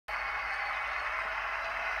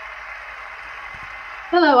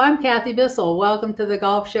Hello, I'm Kathy Bissell. Welcome to the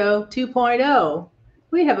Golf Show 2.0.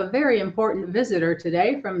 We have a very important visitor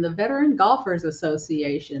today from the Veteran Golfers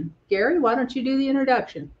Association. Gary, why don't you do the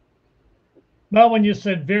introduction? Well, when you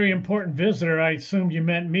said very important visitor, I assumed you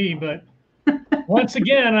meant me, but once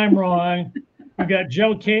again, I'm wrong. We've got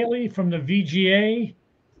Joe Caley from the VGA.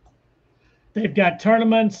 They've got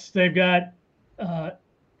tournaments. Uh,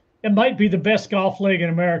 it might be the best golf league in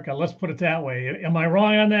America. Let's put it that way. Am I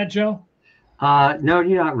wrong on that, Joe? No,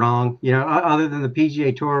 you're not wrong. Other than the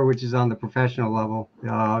PGA Tour, which is on the professional level,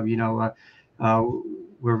 uh,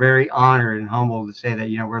 we're very honored and humbled to say that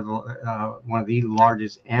we're one of the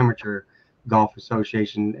largest amateur golf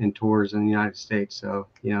association and tours in the United States. So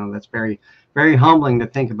that's very, very humbling to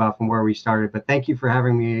think about from where we started. But thank you for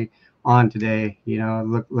having me on today.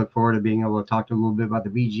 Look forward to being able to talk to a little bit about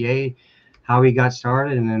the VGA, how we got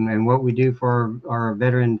started, and what we do for our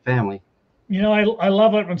veteran family. I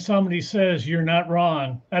love it when somebody says you're not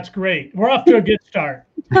wrong. That's great. We're off to a good start.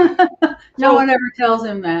 No one ever tells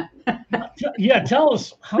him that. Yeah, tell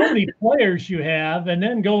us how many players you have, and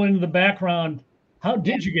then go into the background. How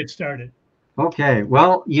did you get started? Okay,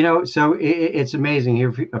 well, so it's amazing.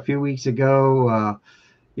 Here a few weeks ago,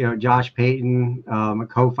 Josh Payton, a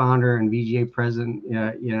co-founder and VGA president,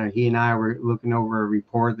 he and I were looking over a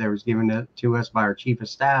report that was given to us by our chief of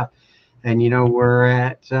staff, and we're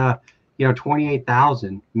at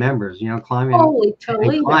 28,000 members, climbing Holy and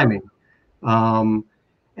Toledo. climbing. Um,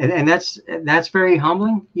 and that's very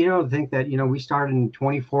humbling, to think that we started in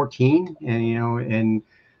 2014,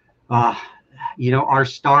 uh, our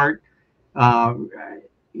start uh,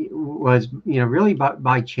 was really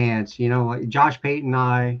by chance. Like Josh Payton and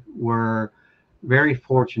I were very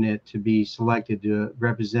fortunate to be selected to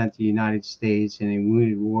represent the United States in a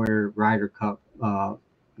Wounded Warrior Ryder Cup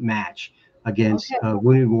match against Okay.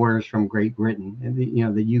 Wounded Warriors from Great Britain and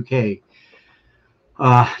the UK.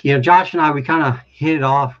 Josh and I, we kind of hit it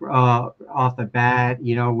off the bat.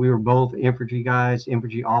 We were both infantry guys,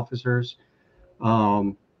 infantry officers.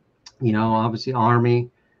 Um, obviously Army.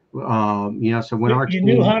 So when our You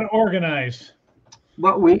knew team, how to organize.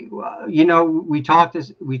 but we talked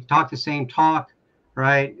the same talk,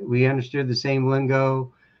 right? We understood the same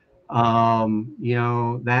lingo.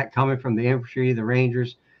 That coming from the infantry, the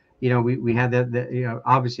Rangers, we had that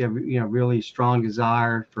obviously a really strong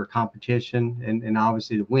desire for competition and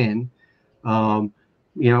obviously to win. Um,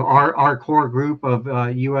 our core group of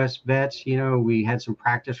U.S. vets, we had some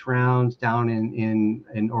practice rounds down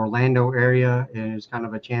in Orlando area, and it's kind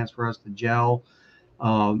of a chance for us to gel,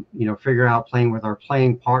 figure out playing with our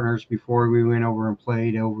playing partners before we went over and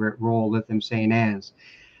played over at Royal Lytham St. Anne's.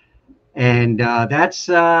 And that's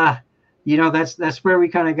where we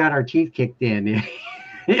kind of got our teeth kicked in.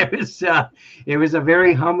 It was a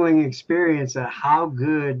very humbling experience of how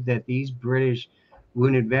good that these British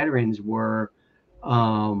wounded veterans were,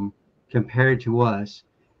 compared to us.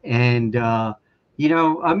 And I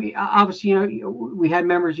mean, obviously, we had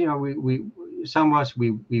members. We some of us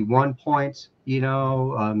we won points.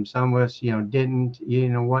 Some of us didn't.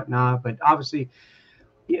 Whatnot. But obviously,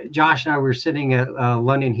 Josh and I were sitting at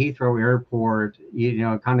London Heathrow Airport,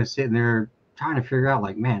 kind of sitting there trying to figure out,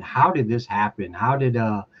 like, man, how did this happen? How did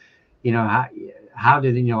you know, how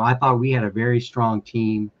did I thought we had a very strong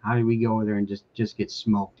team. How did we go over there and just get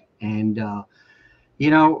smoked? And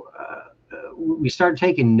you know, we started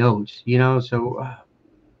taking notes. So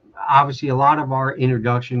obviously a lot of our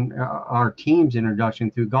introduction, our team's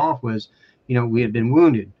introduction through golf was, we had been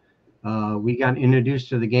wounded. We got introduced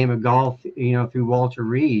to the game of golf, through Walter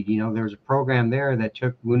Reed. There was a program there that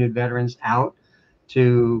took wounded veterans out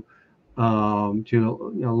to a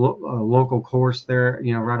local course there,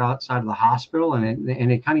 right outside of the hospital, and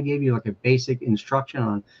it kind of gave you like a basic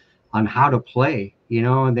instruction on how to play,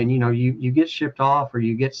 and then you get shipped off or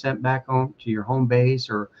you get sent back home to your home base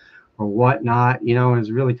or whatnot, and it's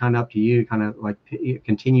really kind of up to you to kind of like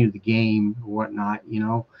continue the game or whatnot,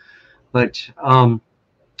 but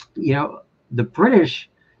you know, the British,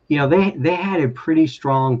 they had a pretty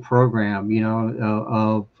strong program,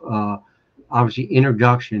 of obviously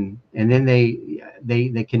introduction, and then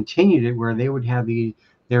they continued it where they would have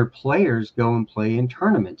their players go and play in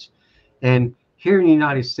tournaments. And here in the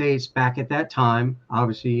United States, back at that time,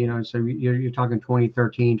 obviously, so you're talking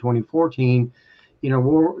 2013, 2014.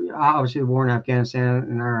 Obviously the war in Afghanistan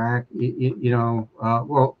and Iraq.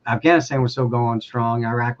 Well, Afghanistan was still going strong.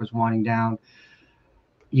 Iraq was winding down.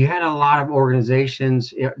 You had a lot of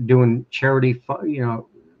organizations doing charity,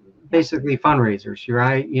 basically fundraisers,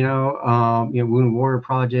 right? Wounded Warrior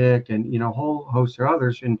Project and a whole host of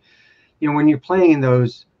others. And when you're playing in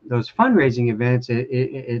those those fundraising events,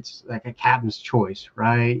 it's like a captain's choice,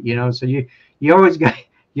 right? So you always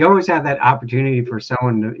have that opportunity for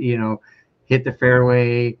someone to, hit the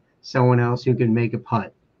fairway, someone else who can make a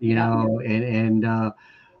putt, So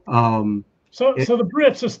the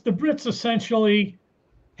Brits essentially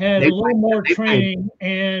had a little more training,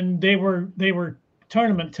 and they were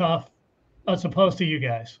tournament tough as opposed to you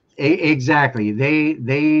guys. Exactly.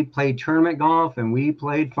 They played tournament golf and we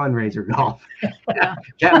played fundraiser golf.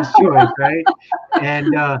 Captain's choice, right?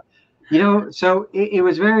 And so it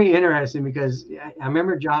was very interesting because I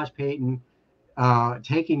remember Josh Payton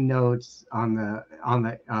taking notes on the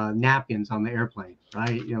napkins on the airplane,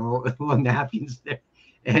 right? Little napkins there,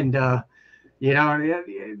 and a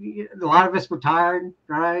lot of us were tired,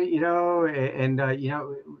 right? And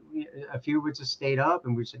a few of us just stayed up,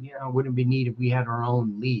 and we said, wouldn't it be neat if we had our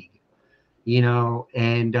own league,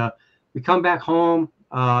 and we come back home.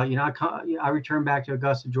 I returned back to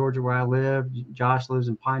Augusta, Georgia, where I live. Josh lives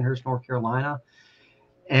in Pinehurst, North Carolina.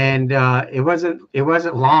 And it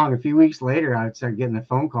wasn't long. A few weeks later, I would start getting a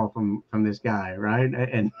phone call from this guy, right?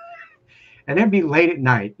 And it'd be late at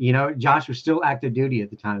night. Josh was still active duty at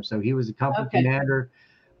the time, so he was a company commander,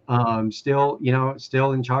 still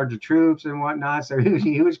in charge of troops and whatnot. So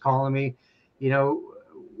he was calling me,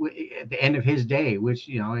 at the end of his day, which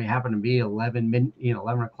it happened to be 11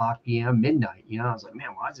 o'clock p.m. midnight. I was like,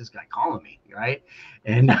 man, why is this guy calling me, right?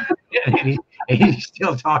 And he's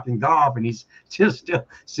still talking golf, and he's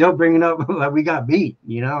still bringing up like we got beat,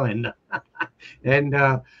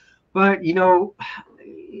 but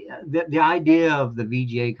the idea of the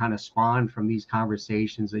VGA kind of spawned from these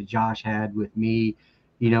conversations that Josh had with me,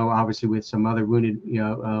 obviously with some other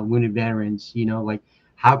wounded veterans, like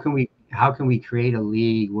how can we create a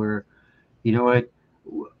league where,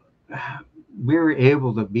 we were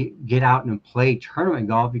able to get out and play tournament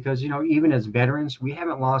golf because, even as veterans, we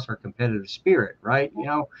haven't lost our competitive spirit, right?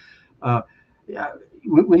 When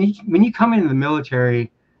you come into the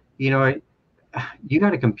military, you got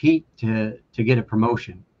to compete to get a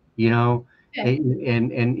promotion, and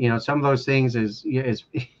some of those things is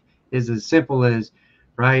as simple as,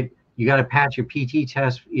 right, you got to pass your PT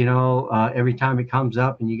test, every time it comes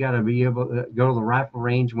up, and you got to be able to go to the rifle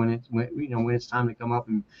range when it's time to come up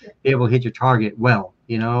and be able to hit your target well,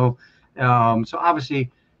 so obviously,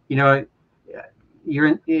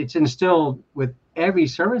 it's instilled with every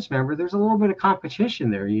service member. There's a little bit of competition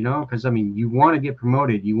there, because you want to get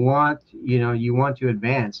promoted, you want to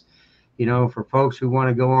advance, for folks who want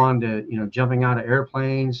to go on to, jumping out of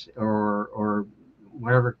airplanes or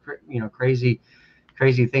whatever,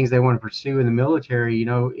 crazy things they want to pursue in the military.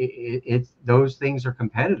 It's those things are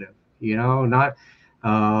competitive, not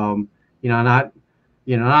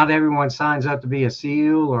not everyone signs up to be a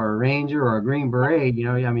SEAL or a Ranger or a Green Beret.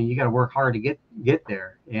 You got to work hard to get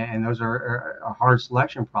there, and those are a hard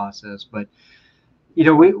selection process. But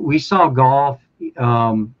we saw golf here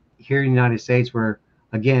in the United States where,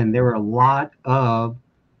 again, there were a lot of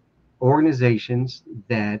organizations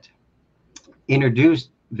that introduced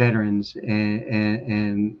veterans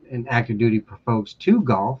and active duty folks to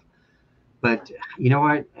golf. But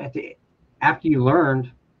what? After you learned,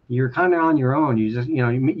 you're kind of on your own. You just,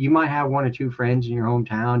 you might have one or two friends in your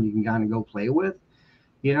hometown you can kind of go play with,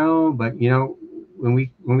 But when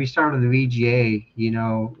we started the VGA,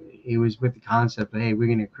 it was with the concept of, hey, we're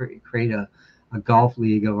going to create a golf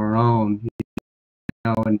league of our own,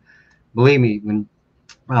 And believe me, when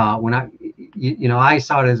I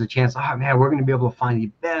saw it as a chance. Oh man, we're going to be able to find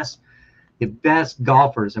the best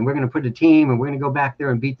golfers, and we're going to put a team, and we're going to go back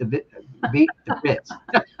there and beat the Brits.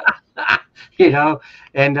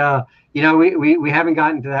 And we haven't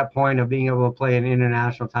gotten to that point of being able to play an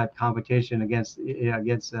international type competition against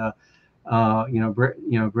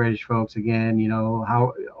British folks again.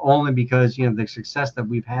 How only because the success that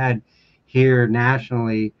we've had here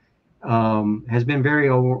nationally has been very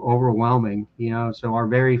overwhelming. So our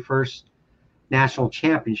very first national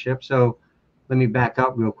championship. So let me back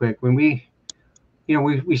up real quick. When we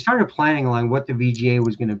started planning on what the VGA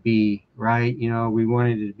was going to be, right? We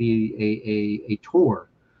wanted it to be a tour,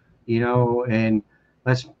 and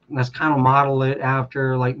let's kind of model it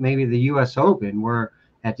after like maybe the U.S. Open, where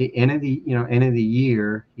at the end of the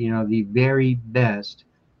year, the very best,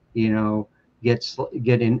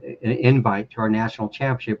 get an invite to our national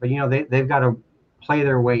championship. But they've got to play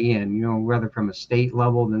their way in, whether from a state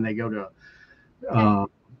level, then they go to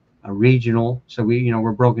a regional. So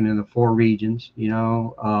we're broken into 4 regions,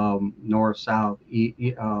 north, south,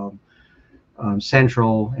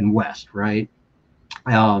 central, and west, right?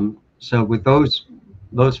 So with those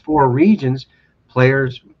 4 regions,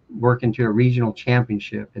 players work into a regional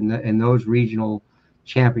championship, and those regional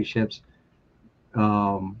championships.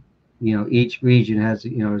 Each region has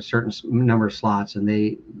a certain number of slots,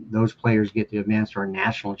 and those players get to advance to our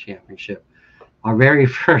national championship. Our very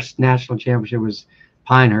first national championship was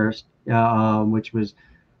Pinehurst, which was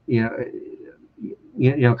you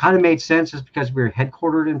know kind of made sense just because we were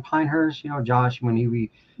headquartered in Pinehurst. Josh, when we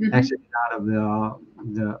exited out of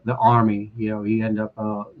the Army, he ended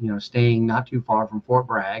up staying not too far from Fort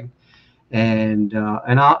Bragg, and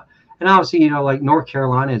obviously, like North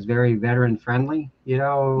Carolina is very veteran friendly,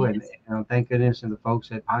 and thank goodness, and the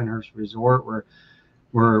folks at Pinehurst Resort were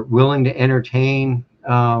willing to entertain,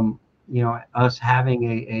 us having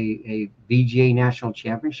a VGA national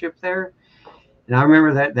championship there. And I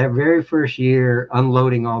remember that very first year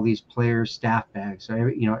unloading all these players' staff bags. So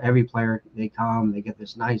every player, they come, they get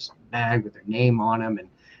this nice bag with their name on them, and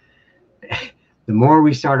the more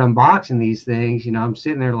we start unboxing these things, I'm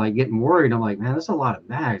sitting there like getting worried. I'm like, man, that's a lot of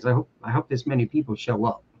bags. I hope this many people show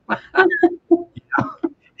up.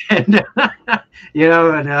 And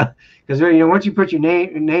because once you put your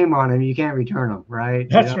name on them, you can't return them, right?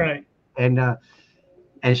 That's right.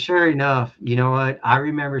 And sure enough, you know what? I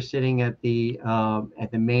remember sitting at the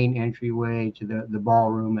main entryway to the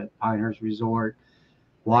ballroom at Pinehurst Resort,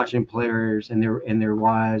 watching players and their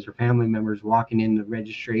wives or family members walking in the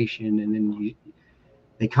registration, and then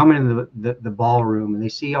they come into the ballroom and they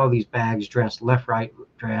see all these bags dressed left, right,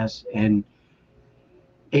 dress, and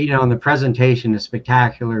the presentation is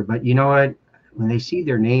spectacular. But you know what? When they see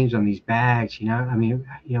their names on these bags,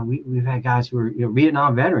 we've had guys who are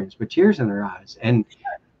Vietnam veterans with tears in their eyes, and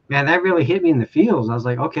man, that really hit me in the feels. I was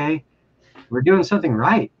like, okay, we're doing something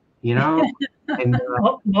right, And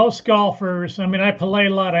most golfers, I play a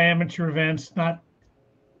lot of amateur events. I'm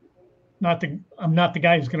not the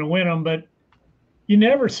guy who's going to win them, but you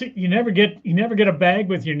never get a bag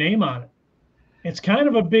with your name on it. It's kind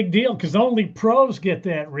of a big deal because only pros get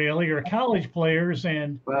that, really, or college players.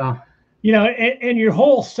 And well, and your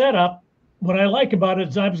whole setup. What I like about it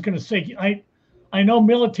is, I was going to say, I know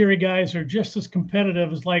military guys are just as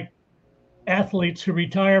competitive as like athletes who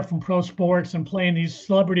retire from pro sports and playing these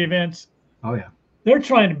celebrity events. Oh yeah. They're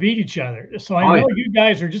trying to beat each other. So I know you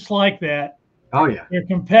guys are just like that. Oh yeah. They're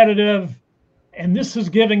competitive, and this is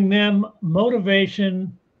giving them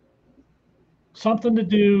motivation, something to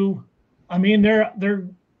do.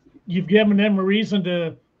 You've given them a reason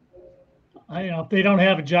to, if they don't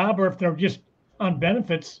have a job or if they're just on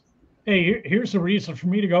benefits, hey, here's a reason for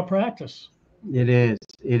me to go practice. It is.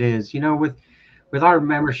 With our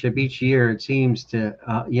membership each year, it seems to,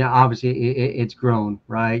 obviously it's grown,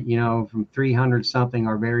 right? From 300 something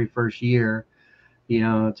our very first year,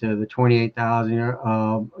 to the 28,000,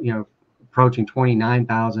 approaching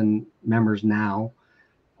 29,000 members now.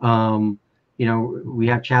 We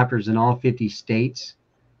have chapters in all 50 states,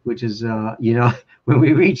 which is, when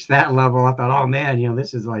we reached that level, I thought, oh man,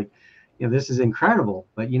 this is like, this is incredible.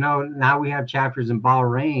 But, now we have chapters in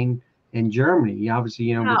Bahrain and Germany,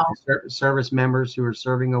 obviously, Wow. with the service members who are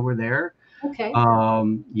serving over there. Okay.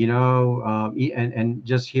 And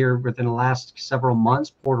just here within the last several months,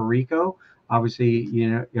 Puerto Rico, obviously,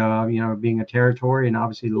 being a territory, and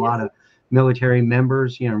obviously a lot of military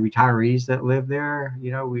members, retirees that live there.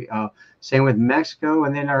 We same with Mexico,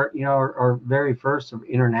 and then our very first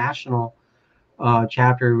international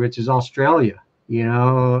chapter, which is Australia.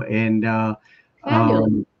 And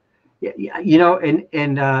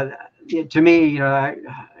to me,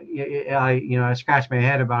 I scratch my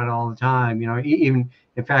head about it all the time. Even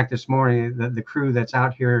in fact, this morning, the crew that's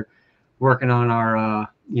out here working on our,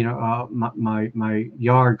 my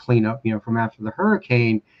yard cleanup, from after the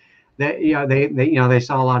hurricane, that they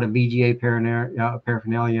saw a lot of VGA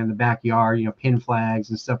paraphernalia in the backyard, pin flags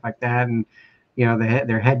and stuff like that, and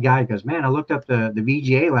their head guy goes, man, I looked up the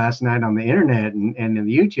VGA last night on the internet and in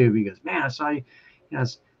the YouTube. He goes, man, I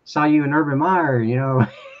saw you in Urban Meyer,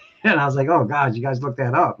 and I was like, oh God, you guys looked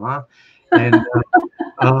that up, huh? And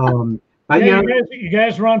but you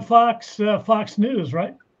guys were on Fox News,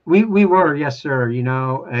 right? We were, yes sir.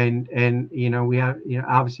 And we have,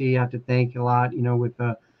 obviously you have to thank a lot, with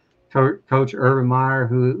Coach Urban Meyer,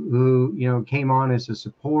 who came on as a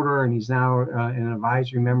supporter, and he's now an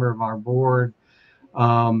advisory member of our board.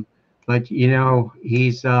 But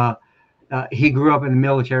he's he grew up in a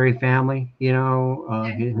military family.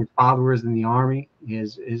 His father was in the Army,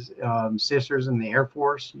 his sisters in the Air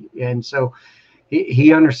Force, and so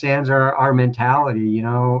he understands our mentality.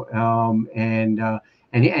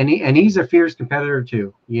 And he's a fierce competitor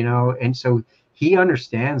too. And so he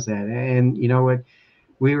understands that. And what,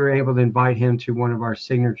 we were able to invite him to one of our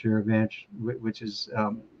signature events, which is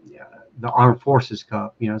Armed Forces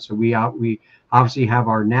Cup. So we obviously have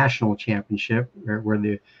our national championship where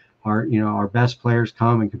our best players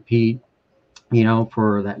come and compete,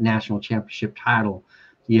 for that national championship title.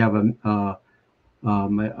 You have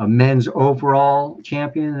a men's overall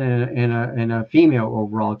champion and a female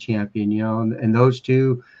overall champion, and those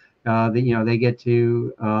two, they get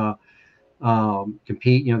to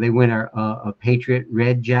compete. They win a Patriot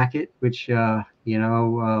red jacket, which comes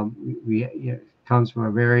from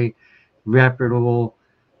a very reputable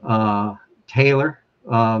tailor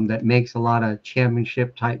that makes a lot of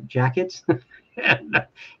championship type jackets. And,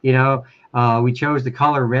 we chose the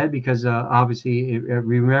color red because obviously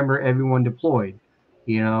remember everyone deployed,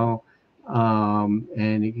 and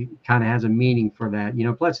it kind of has a meaning for that.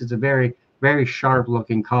 Plus it's a very, very sharp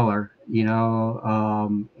looking color,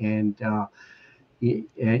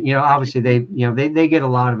 obviously they get a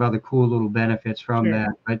lot of other cool little benefits from Sure. that.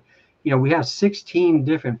 But we have 16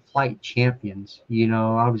 different flight champions.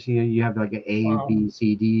 Obviously you have like an A, Wow. B,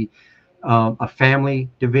 C, D, a family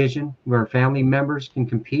division where family members can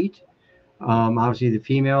compete. Obviously the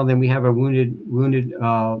female. Then we have a wounded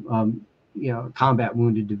combat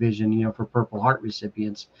wounded division, for Purple Heart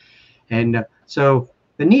recipients. And so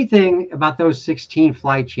the neat thing about those 16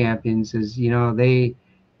 flight champions is, they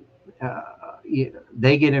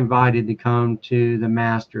get invited to come to the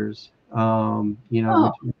Masters, which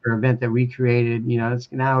is an event that we created. Here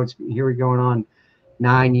we're going on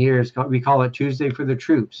 9 years. We call it Tuesday for the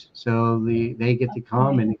Troops. So they get to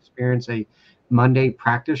come and experience a Monday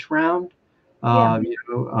practice round,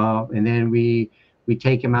 and then we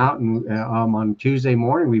take them out, and on Tuesday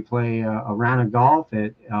morning we play a round of golf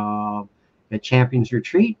at Champions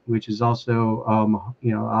Retreat, which is also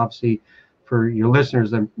obviously for your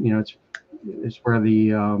listeners, it's where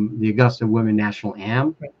the Augusta Women National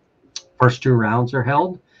Am. First two rounds are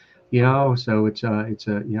held, so it's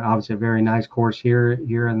obviously a very nice course here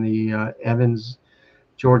in the Evans,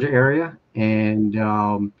 Georgia area, and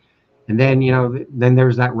then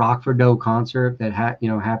there's that Rock for Dough concert that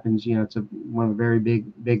happens. It's one of the very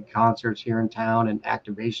big concerts here in town and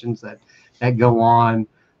activations that go on.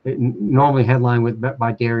 Normally headlined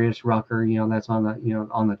by Darius Rucker. That's on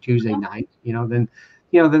the Tuesday night. Then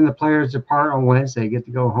the players depart on Wednesday, get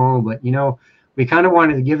to go home. But we kind of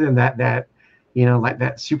wanted to give them that like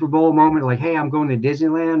that Super Bowl moment, like, hey, I'm going to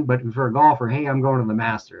Disneyland, but for a golfer, hey, I'm going to the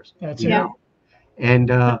Masters. That's it.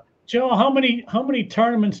 And Joe, how many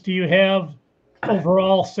tournaments do you have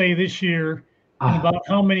overall, say this year, and about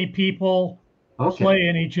how many people play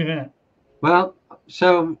in each event? Well,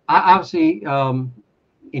 so obviously,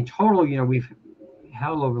 in total, we've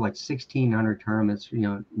held over like 1,600 tournaments,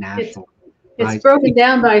 national. It's broken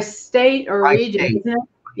down by state or region, state. isn't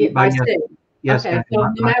it? By state. Yes. Okay, so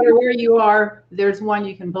no matter where you are, there's one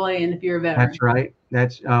you can play in if you're a veteran. That's right.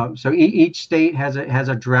 That's so each state has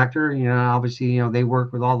a director. Obviously, they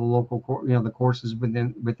work with all the local, the courses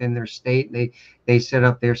within their state. They set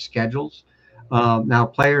up their schedules. Now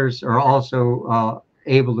players are also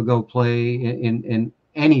able to go play in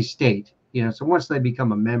any state. So once they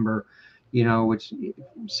become a member, which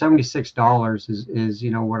 $76 is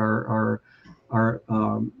what our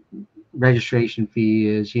registration fee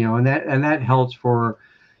is, and that helps for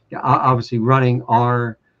obviously running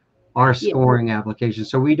our scoring application.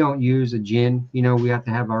 So we don't use a GIN. We have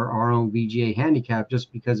to have our own VGA handicap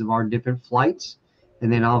just because of our different flights.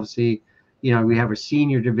 And then obviously, we have a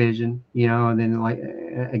senior division, and then like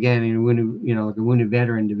again in like a wounded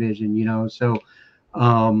veteran division, so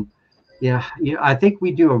I think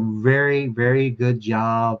we do a very, very good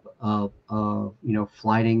job of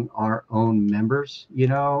flighting our own members,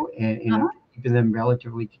 and keeping them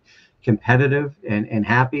relatively competitive and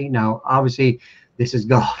happy. Now, obviously, this is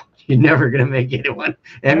golf. You're never going to make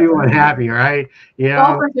everyone happy, right?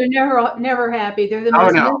 Golfers are never happy. They're the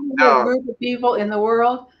most miserable group of people in the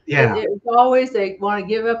world. Yeah. It's always they want to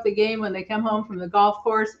give up the game when they come home from the golf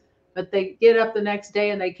course, but they get up the next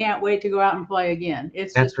day and they can't wait to go out and play again.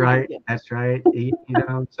 That's right. That's right.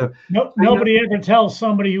 So nobody ever tells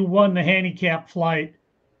somebody who won the handicap flight,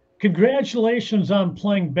 congratulations on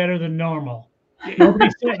playing better than normal. They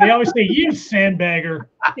always say, you sandbagger.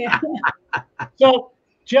 Yeah. So,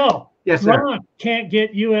 Joe, yes, Gronk can't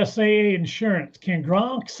get USAA insurance. Can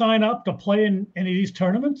Gronk sign up to play in any of these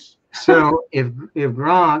tournaments? So if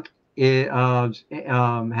Gronk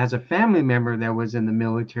has a family member that was in the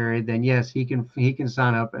military, then yes, he can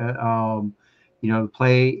sign up, to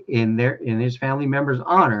play in his family member's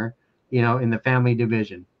honor, in the family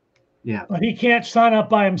division. Yeah. But he can't sign up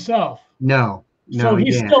by himself. No. So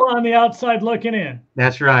he's still on the outside looking in.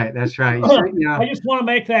 That's right. I just want to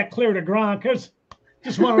make that clear to Gronk, because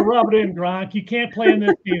just want to rub it in, Gronk. You can't play in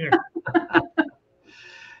this either.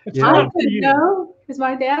 It's You I fun know, for could you. know because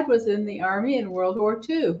my dad was in the Army in World War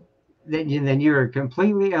II. then you're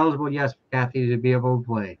completely eligible, yes, Kathy, to be able to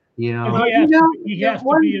play. You But know, Well, you know, he the has to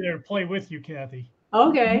one, be there to play with you, Kathy.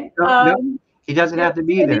 okay, no, no, he doesn't yeah, have to it's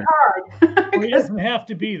be gonna be there. hard. Well, he 'Cause- doesn't have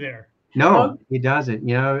to be there. No, okay, he doesn't.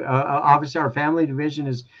 You know, obviously our family division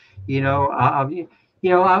is, you know,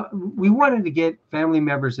 we wanted to get family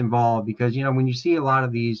members involved because you know when you see a lot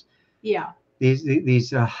of yeah, these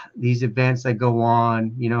events that go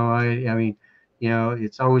on, you know, I mean, you know,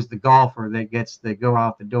 it's always the golfer that gets to go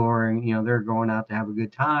out the door and you know they're going out to have a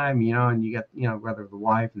good time, you know, and you got you know whether the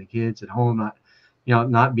wife and the kids at home not, you know,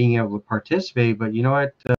 not being able to participate, but you know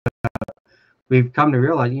what. We've come to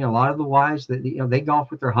realize, you know, a lot of the wives that you know they golf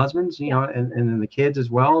with their husbands, you yeah, know, and then the kids as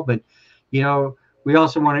well. But you know, we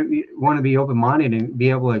also want to be open minded and be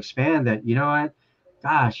able to expand that. You know what?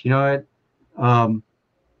 Gosh, you know what?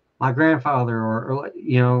 My grandfather, or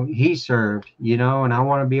you know, he served. You know, and I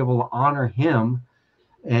want to be able to honor him.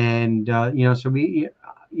 And you know, so we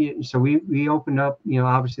opened up, you know,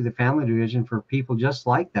 obviously the family division for people just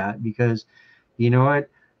like that because you know what,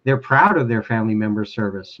 they're proud of their family member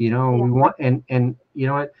service, you know, yeah, we want and you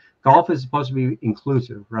know what, golf is supposed to be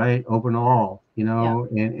inclusive, right, open to all, you yeah. know,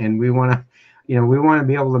 and we want to, you know, we want to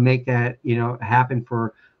be able to make that, you know, happen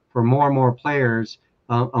for more and more players.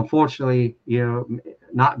 Unfortunately, you know,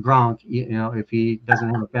 not Gronk, you know, if he doesn't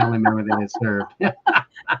have a family member that has served. All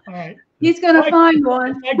right. He's gonna If find if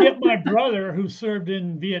one. I get my brother who served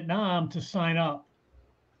in Vietnam to sign up,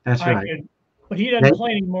 That's I right. could, but he doesn't They,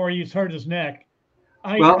 play anymore. He's hurt his neck.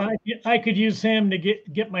 well, I could use him to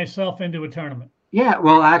get myself into a tournament. yeah,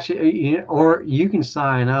 well, actually, you know, or you can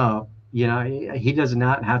sign up. You know, he does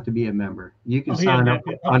not have to be a member. You can Oh, he doesn't sign up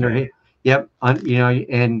have to. under Okay. his. Yep, you know,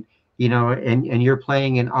 and you know, and you're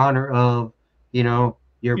playing in honor of, you know,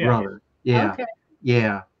 your Yeah. brother. Yeah, Okay.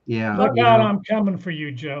 yeah. Well, Look You out! know, I'm coming for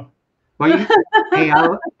you, Joe. well, hey,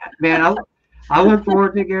 man, I look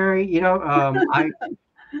forward to Gary. You know, I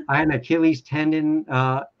had an Achilles tendon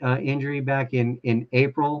injury back in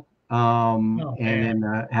April, Oh and man.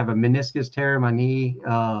 then have a meniscus tear in my knee.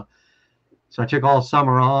 So I took all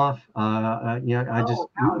summer off. You know,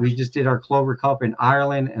 oh, we ouch. just did our Clover Cup in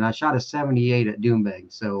Ireland, and I shot a 78 at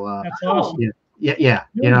Doombeg. So That's Oh, awesome. yeah,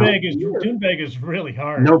 you know, you. Doonbeg is really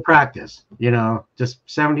hard. no practice. You know, just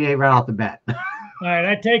 78 right off the bat. All right,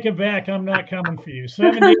 I take it back. I'm not coming for you.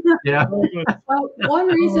 70 You know, with Well, all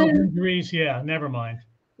those injuries. Yeah, never mind.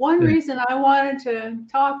 one reason I wanted to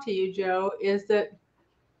talk to you, Joe, is that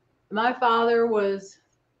my father was,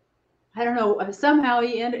 I don't know, somehow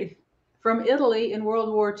he ended from Italy in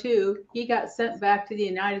World War II. He got sent back to the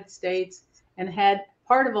United States and had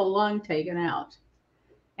part of a lung taken out.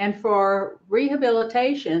 And for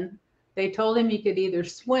rehabilitation, they told him he could either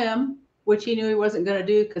swim, which he knew he wasn't going to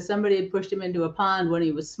do because somebody had pushed him into a pond when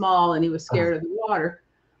he was small and he was scared of the water,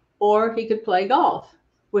 or he could play golf,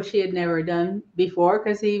 which he had never done before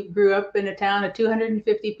because he grew up in a town of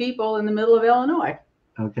 250 people in the middle of Illinois.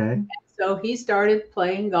 okay, So he started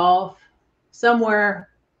playing golf somewhere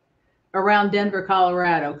around Denver,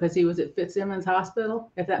 Colorado, because he was at Fitzsimmons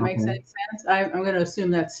Hospital, if that makes okay, any sense. I'm going to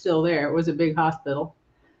assume that's still there. It was a big hospital.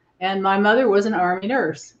 And my mother was an Army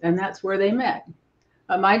nurse, and that's where they met.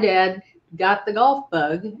 My dad got the golf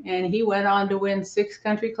bug, and he went on to win 6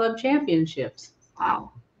 country club championships.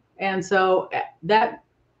 wow, And so that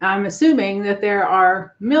I'm assuming that there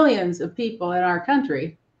are millions of people in our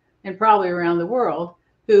country and probably around the world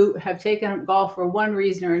who have taken up golf for one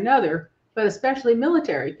reason or another, but especially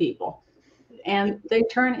military people. And they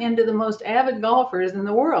turn into the most avid golfers in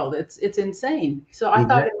the world. It's insane. So I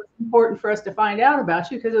thought exactly. it was important for us to find out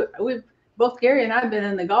about you because we've both Gary and I've been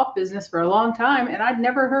in the golf business for a long time, and I'd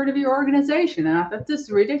never heard of your organization. And I thought this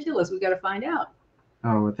is ridiculous. We got to find out.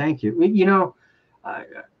 Oh, well, thank you. You know, uh,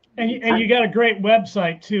 And you got a great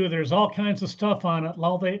website too. There's all kinds of stuff on it.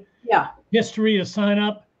 All the Yeah. history to sign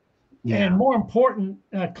up, and yeah, more important,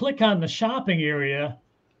 click on the shopping area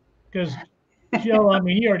because Joe, I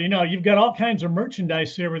mean, you already know you've got all kinds of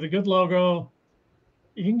merchandise there with a good logo.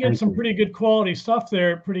 You can get thank some you. pretty good quality stuff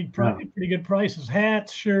there, Oh, pretty good prices,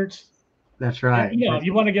 hats, shirts. that's right. You know, if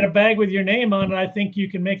you want to get a bag with your name on it, I think you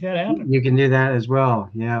can make that happen. You can do that as well.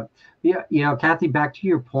 Yeah. Yeah. You know, Kathy, back to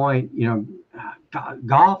your point, you know,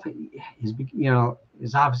 golf is, you know,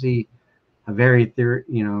 is obviously a very,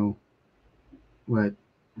 you know, what,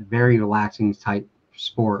 very relaxing type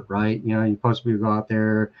sport, right? You know, you're supposed to be go out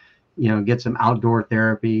there, you know, get some outdoor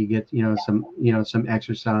therapy, get, you know, some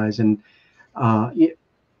exercise. And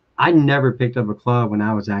I never picked up a club when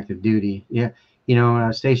I was active duty. Yeah. You know, when I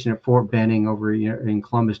was stationed at Fort Benning over, you know, in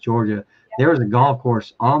Columbus, Georgia, there was a golf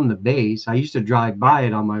course on the base. I used to drive by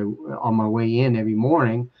it on my way in every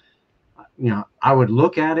morning. You know, I would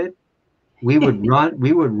look at it. We would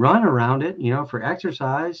run around it, you know, for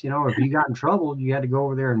exercise. You know, if you got in trouble, you had to go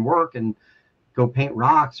over there and work and go paint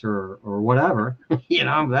rocks or whatever. You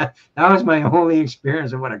know, that was my only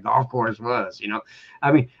experience of what a golf course was. You know,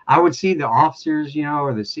 I mean, I would see the officers, you know,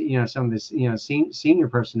 or some of the senior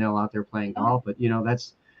personnel out there playing golf, but you know,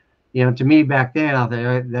 that's, you know, to me back then, I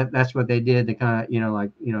thought that's what they did to kind of, you know, like,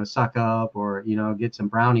 you know, suck up or, you know, get some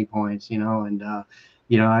brownie points, you know, and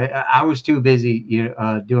you know, I was too busy, you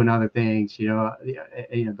know, doing other things. You know,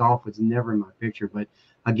 golf was never in my picture. But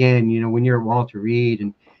again, you know, when you're at Walter Reed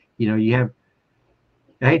and, you know, you have,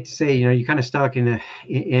 I hate to say, you know, you're kind of stuck in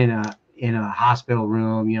a hospital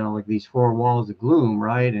room, you know, like these four walls of gloom,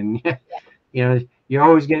 right? And you know, you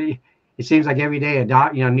always get. It seems like every day a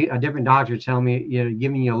different doctor tell me, you know,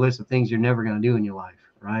 giving you a list of things you're never going to do in your life,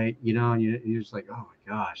 right? You know, and you're just like, oh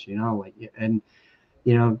my gosh, you know, like, and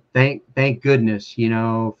you know, thank goodness, you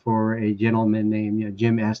know, for a gentleman named, you know,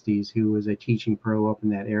 Jim Estes, who was a teaching pro up in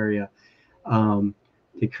that area,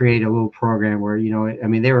 to create a little program where, you know, I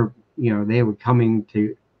mean, they were coming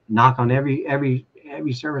to knock on every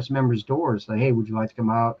service member's door, say, hey, would you like to come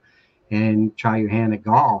out and try your hand at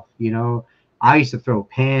golf? You know, I used to throw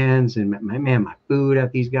pans and my food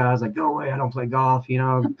at these guys, like, go away, I don't play golf. You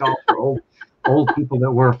know, golf for old people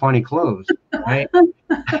that wear funny clothes, right?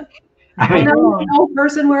 I mean, an old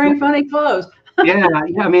person wearing funny clothes. yeah,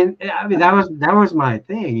 I mean that was my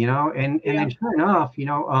thing, you know, and then sure enough, you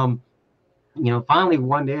know, finally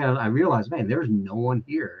one day I realized, man, there's no one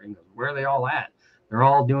here. And where are they all at? They're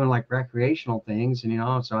all doing like recreational things, and you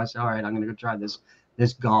know, so I said, all right, I'm gonna go try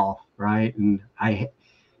this golf, right? And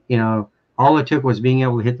you know, all it took was being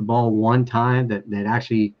able to hit the ball one time that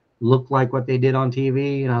actually looked like what they did on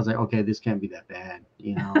TV, and I was like, okay, this can't be that bad,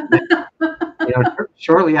 you know. You know,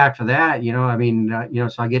 shortly after that, you know, I mean, you know,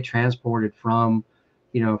 so I get transported from,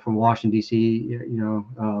 you know, from Washington D.C., you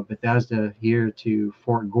know, Bethesda here to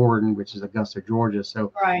Fort Gordon, which is Augusta, Georgia.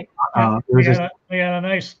 So right, we got a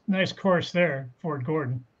nice course there, Fort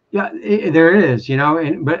Gordon. Yeah, there is, you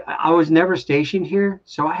know, but I was never stationed here,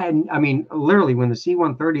 so I mean, literally when the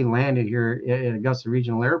C-130 landed here at Augusta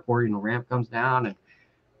Regional Airport, you know, ramp comes down and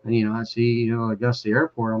you know, I see, you know, Augusta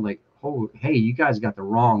Airport. I'm like, oh, hey, you guys got the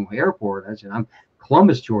wrong airport. I said, I'm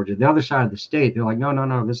Columbus, Georgia, the other side of the state. They're like,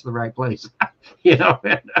 no, this is the right place. You know,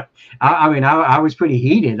 I mean, I was pretty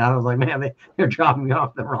heated. I was like, man, they're dropping me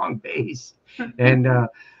off the wrong base. And,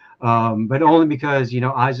 but only because, you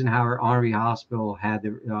know, Eisenhower Army Hospital had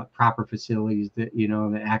the proper facilities that, you know,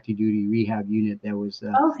 the active duty rehab unit that was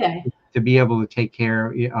okay, to be able to take care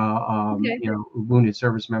of, you know, wounded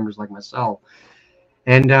service members like myself.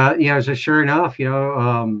 And, you know, so sure enough, you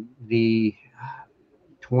know, the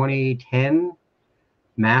 2010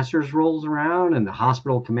 Masters rolls around and the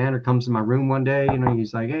hospital commander comes to my room one day, you know,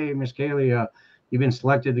 he's like, hey, Miss Caley, you've been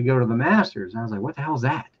selected to go to the Masters. And I was like, what the hell is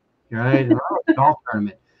that? Right? And, oh, it's a golf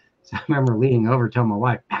tournament. So I remember leaning over, telling my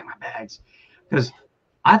wife, pack my bags. Because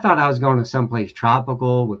I thought I was going to someplace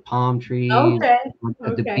tropical with palm trees at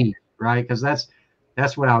the beach, right? Because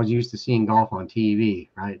that's what I was used to seeing golf on TV,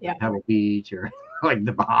 right? Yeah. Pebble Beach or like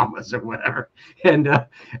the Bahamas or whatever. And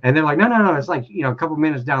they're like, no, it's like, you know, a couple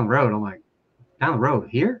minutes down the road. I'm like, down the road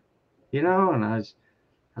here, you know? And I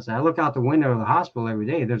said, I look out the window of the hospital every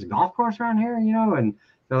day. There's a golf course around here, you know? And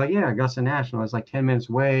they're like, yeah, Augusta National. It's like 10 minutes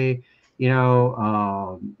away, you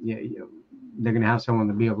know. They're going to have someone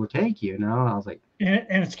to be able to take you, you know? I was like, and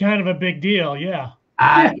it's kind of a big deal. Yeah.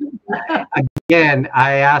 Again,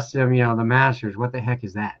 I asked them, you know, the Masters, what the heck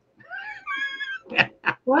is that?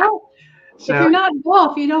 Well, so, if you're not in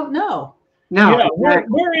golf, you don't know. No, yeah,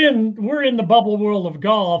 we're in the bubble world of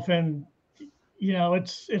golf, and you know,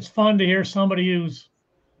 it's fun to hear somebody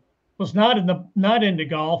was not into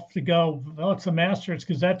golf to go, well, it's the Masters,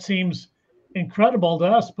 because that seems incredible to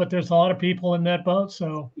us, but there's a lot of people in that boat.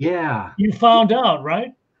 So yeah, you found out,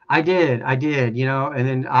 right? I did, you know, and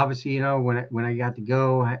then obviously, you know, when I got to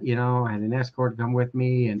go, you know, I had an escort come with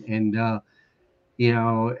me, and you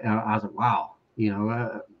know, I was like, wow, you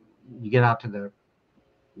know, you get out to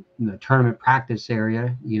the tournament practice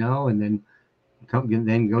area, you know, and then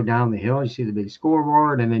go down the hill, you see the big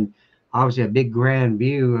scoreboard, and then obviously a big grand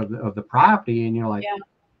view of the property, and you're like, yeah,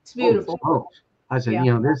 it's beautiful. Oh, I said,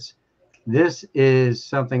 you know, this is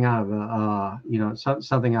something out of a you know,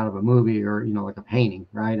 something out of a movie, or you know, like a painting,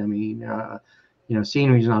 right? I mean, you know,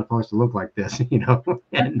 scenery's not supposed to look like this, you know.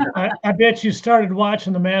 And I bet you started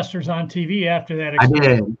watching the Masters on TV after that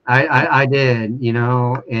experience. I did, you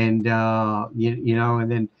know, and you know,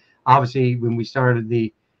 and then obviously when we started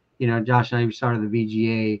you know, Josh and I, we started the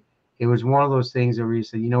VGA it was one of those things that we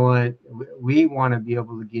said, you know what, we want to be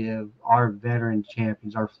able to give our veteran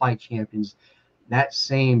champions, our flight champions, that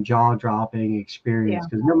same jaw-dropping experience.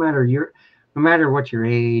 Because no matter what your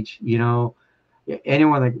age, you know,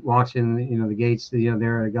 anyone that walks in, you know, the gates, you know,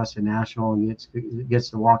 there at Augusta National and gets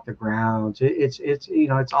to walk the grounds, it's you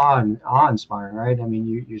know, it's awe-inspiring, right? I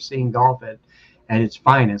mean, you're seeing golf at its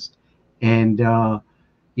finest, and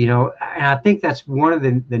you know, and I think that's one of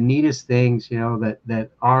the neatest things, you know, that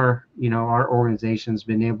our, you know, our organization's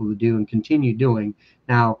been able to do and continue doing.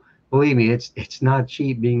 Now, believe me, it's not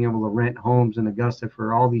cheap being able to rent homes in Augusta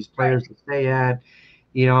for all these players to stay at.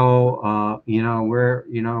 We're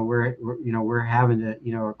having to,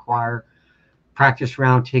 you know, acquire practice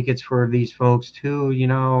round tickets for these folks too, you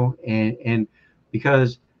know, and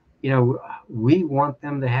because, you know, we want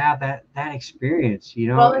them to have that experience, you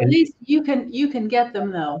know. Well, at and least you can get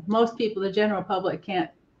them though. Most people, the general public,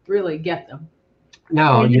 can't really get them.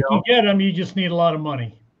 no, Well, you you know, can get them. You just need a lot of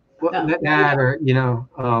money. well, No. that or, you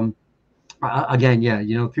know, again, yeah,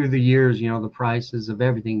 you know, through the years, you know, the prices of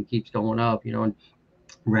everything keeps going up, you know, and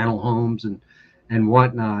rental homes and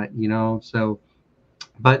whatnot, you know. So,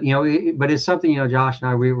 but you know, but it's something, you know, Josh and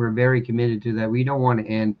I, we were very committed to that. We don't want to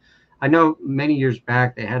end. I know many years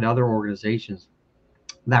back they had other organizations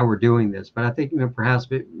that were doing this, but I think, you know, perhaps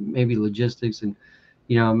maybe logistics and,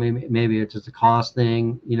 you know, maybe it's just a cost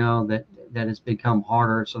thing, you know, that it's become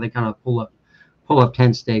harder. So they kind of pull up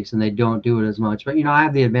tent stakes and they don't do it as much. But, you know, I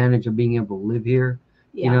have the advantage of being able to live here,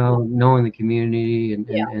 you know, knowing the community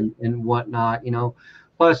and whatnot, you know.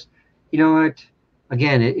 Plus, you know what,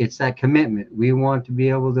 again, it's that commitment. We want to be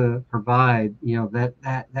able to provide, you know,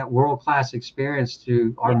 that world-class experience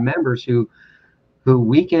to our members who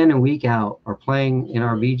week in and week out are playing in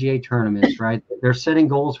our VGA tournaments, right? They're setting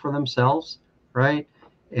goals for themselves, right?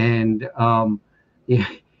 And yeah,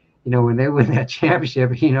 you know, when they win that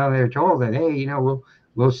championship, you know, they're told that, hey, you know,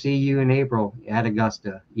 we'll see you in April at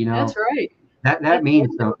Augusta. You know, That's right. that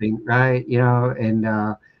means something, right? You know,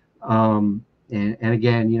 and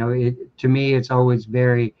again, you know, to me, it's always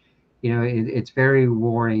very, you know, it's very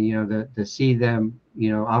rewarding, you know, to see them, you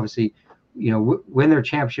know, obviously, you know, win their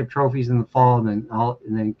championship trophies in the fall, and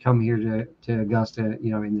then come here to Augusta,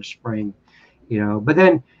 you know, in the spring, you know. But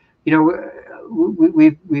then, you know,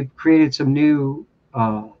 we've created some new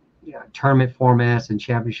tournament formats and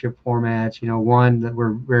championship formats. You know, one that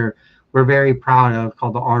we're very proud of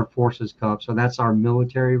called the Armed Forces Cup. So that's our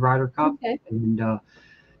military Ryder Cup, and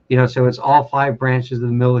you know, so it's all 5 branches of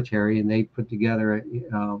the military, and they put together a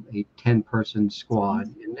 10-person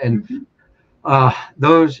squad, and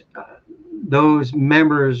those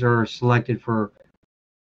members are selected for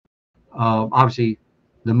obviously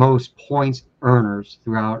the most points earners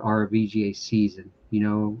throughout our VGA season, you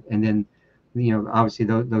know, and then, you know, obviously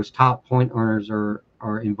those top point earners are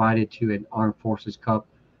invited to an Armed Forces Cup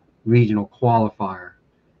regional qualifier.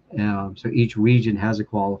 So each region has a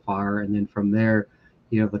qualifier, and then from there,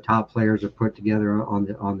 you know, the top players are put together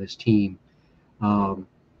on this team. You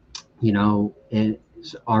know, and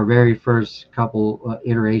our very first couple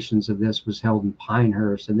iterations of this was held in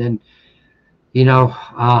Pinehurst, and then, you know,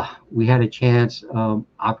 we had a chance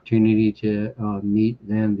opportunity to meet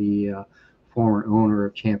then the former owner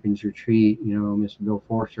of Champions Retreat, you know, Mr. Bill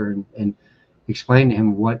Forster, and explain to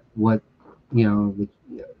him what you know the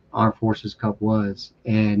Armed Forces Cup was,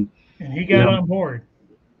 and he got on board.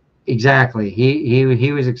 Exactly, he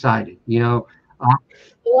was excited, you know.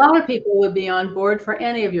 A lot of people would be on board for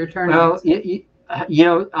any of your tournaments. Well, you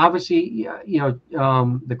know, obviously, you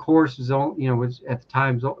know, the course was only, you know, was at the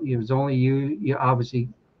time, it was only you obviously,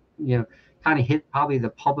 you know, kind of hit probably the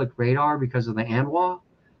public radar because of the ANWA,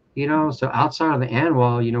 you know. So outside of the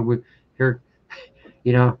ANWA, you know, we're here,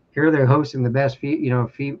 you know, here they're hosting the best,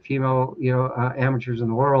 female, you know, amateurs in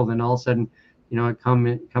the world, and all of a sudden, you know,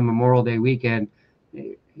 come Memorial Day weekend,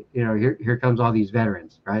 you know, here comes all these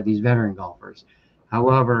veterans, right? These veteran golfers.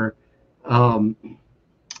 However, you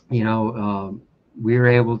know, we were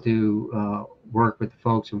able to work with the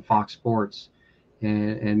folks from Fox Sports,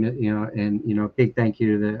 and you know, big thank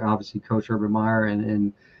you to obviously Coach Urban Meyer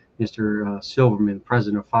and Mr. Silverman,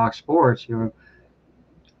 president of Fox Sports. You know,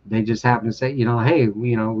 they just happened to say, you know, hey,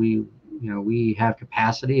 we have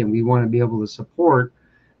capacity and we want to be able to support,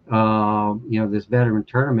 you know, this veteran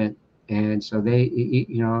tournament. And so they,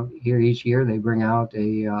 you know, here each year they bring out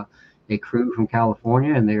a crew from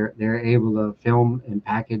California, and they're able to film and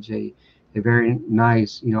package a very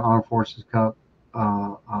nice, you know, Armed Forces Cup,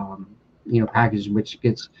 you know, package, which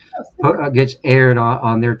gets aired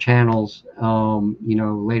on their channels, you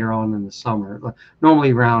know, later on in the summer,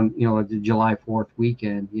 normally around, you know, the July 4th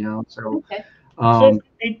weekend, you know. So, so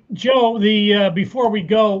hey, Joe, before we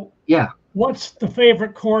go, Yeah. What's the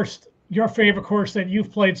favorite course, your favorite course that you've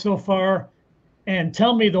played so far? And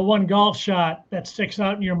tell me the one golf shot that sticks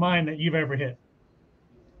out in your mind that you've ever hit.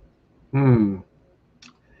 All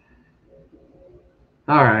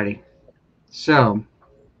righty. So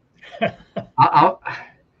I'll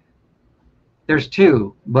there's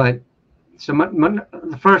two, but so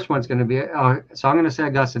the first one's going to be so I'm going to say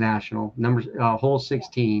Augusta National, hole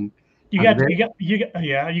 16. You got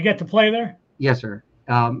to play there? Yes, sir.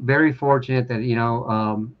 Very fortunate that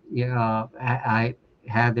I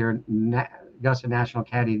had their Augusta National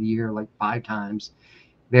Caddy of the Year like 5 times.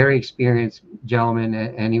 Very experienced gentleman,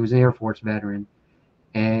 and he was an Air Force veteran.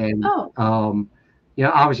 And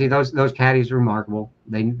obviously those caddies are remarkable.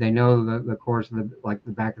 They know the course like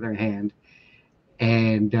the back of their hand,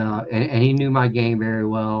 and he knew my game very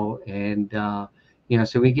well. And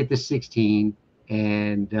so we get to 16,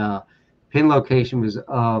 and pin location was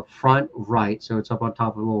front right, so it's up on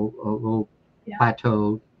top of a little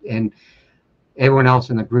plateau, and everyone else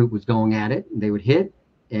in the group was going at it. And they would hit,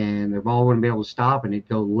 and their ball wouldn't be able to stop, and it'd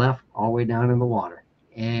go left all the way down in the water.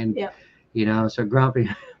 And so Grumpy,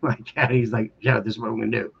 my caddy's like, "Yeah, this is what I'm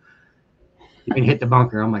gonna do. You can hit the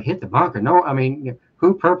bunker." I'm like, "Hit the bunker? No, I mean,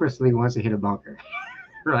 who purposely wants to hit a bunker,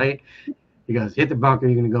 right?" He goes, "Hit the bunker.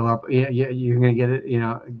 You're gonna go up. You're gonna get it.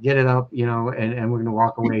 Get it up. And we're gonna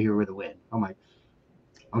walk away here with a win." I'm like,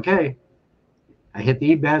 "Okay." I hit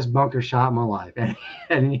the best bunker shot in my life,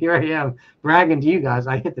 and here I am bragging to you guys.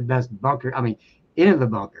 I hit the best bunker. I mean, into the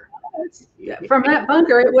bunker. From that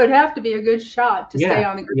bunker, it would have to be a good shot to stay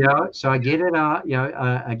on the ground. So I get it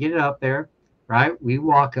I get it up there, right? We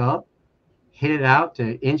walk up, hit it out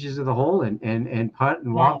to inches of the hole, and putt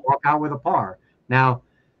and walk out with a par. Now,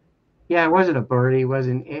 it wasn't a birdie.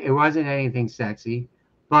 It wasn't anything sexy,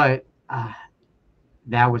 but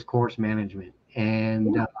that was course management,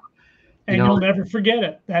 and you'll never forget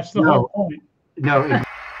it. That's the whole point. No.